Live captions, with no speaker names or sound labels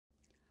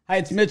Hi,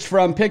 it's Mitch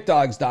from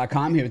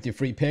Pickdawgz.com here with your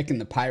free pick in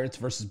the Pirates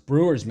versus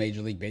Brewers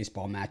Major League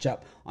Baseball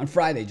matchup on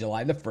Friday,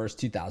 July the 1st,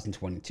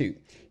 2022.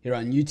 Here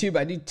on YouTube,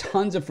 I do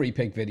tons of free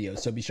pick videos,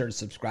 so be sure to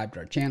subscribe to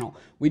our channel.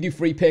 We do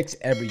free picks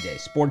every day.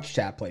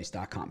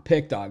 Sportschatplace.com,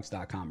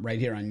 Pickdawgz.com, right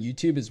here on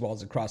YouTube, as well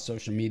as across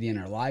social media and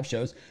our live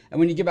shows. And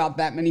when you give out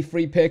that many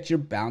free picks, you're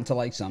bound to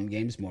like some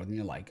games more than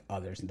you like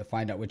others. And to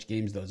find out which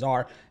games those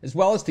are, as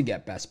well as to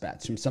get best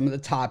bets from some of the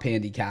top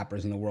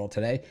handicappers in the world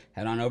today,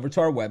 head on over to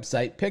our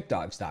website,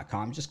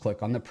 Pickdawgz.com. Just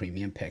click on the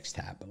Premium Picks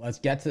tab. But let's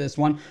get to this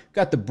one. We've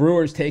got the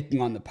Brewers taking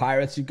on the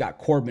Pirates. We've got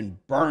Corbin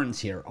Burnes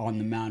here on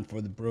the mound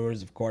for the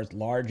Brewers. Of course,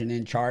 large and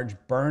in charge.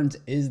 Burnes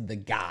is the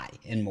guy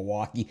in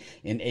Milwaukee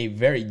in a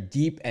very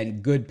deep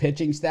and good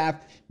pitching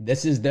staff.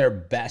 This is their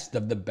best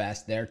of the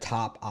best, their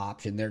top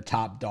option, their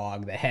top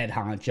dog, the head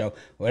honcho,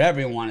 whatever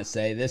you want to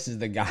say. This is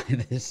the guy.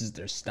 This is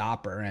their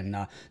stopper. And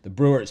the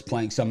Brewers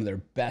playing some of their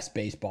best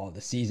baseball of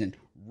the season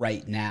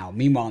right now.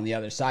 Meanwhile, on the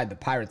other side, the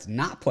Pirates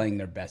not playing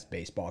their best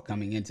baseball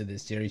coming into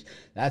this series.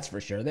 That's for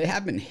sure. They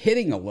have been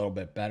hitting a little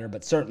bit better,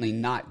 but certainly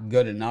not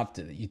good enough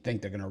that you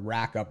think they're going to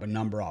rack up a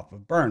number off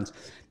of Burnes.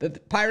 The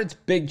Pirates'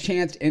 big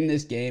chance in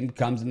this game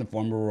comes in the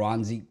form of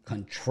Roansy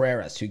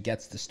Contreras, who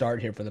gets the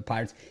start here for the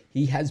Pirates.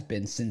 He has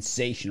been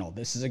sensational.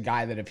 This is a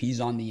guy that if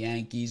he's on the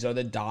Yankees or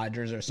the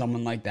Dodgers or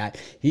someone like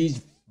that,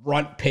 he's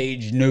front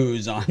page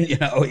news on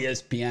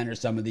ESPN or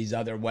some of these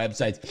other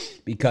websites,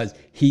 because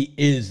he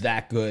is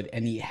that good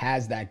and he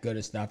has that good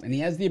of stuff, and he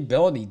has the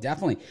ability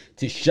definitely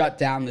to shut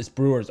down this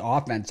Brewers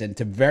offense and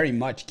to very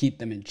much keep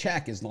them in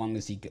check as long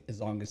as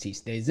he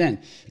stays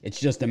in. It's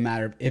just a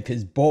matter of if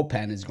his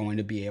bullpen is going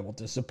to be able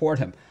to support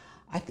him.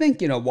 I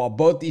think, while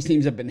both these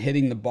teams have been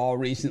hitting the ball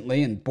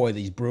recently, and boy,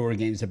 these Brewer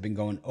games have been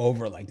going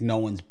over like no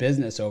one's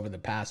business over the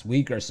past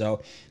week or so,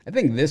 I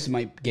think this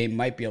game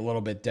might be a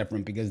little bit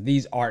different because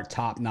these are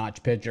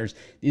top-notch pitchers.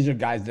 These are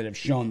guys that have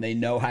shown they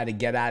know how to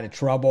get out of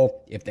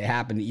trouble if they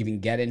happen to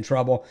even get in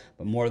trouble,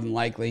 but more than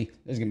likely,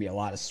 there's going to be a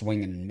lot of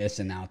swinging and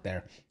missing out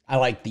there. I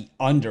like the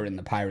under in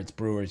the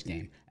Pirates-Brewers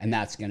game, and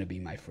that's going to be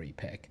my free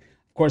pick.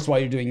 Of course, while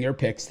you're doing your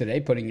picks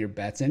today, putting your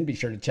bets in, be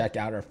sure to check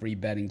out our free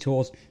betting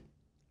tools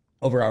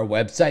over our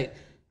website,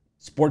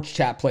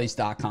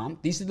 sportschatplace.com.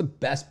 These are the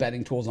best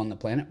betting tools on the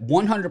planet,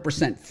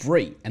 100%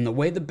 free. And the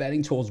way the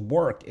betting tools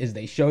work is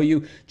they show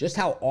you just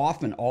how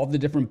often all the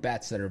different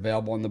bets that are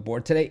available on the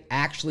board today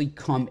actually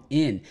come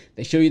in.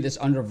 They show you this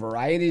under a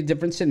variety of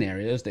different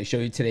scenarios. They show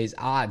you today's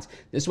odds.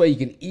 This way you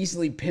can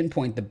easily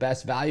pinpoint the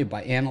best value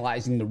by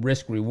analyzing the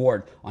risk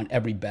reward on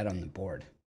every bet on the board.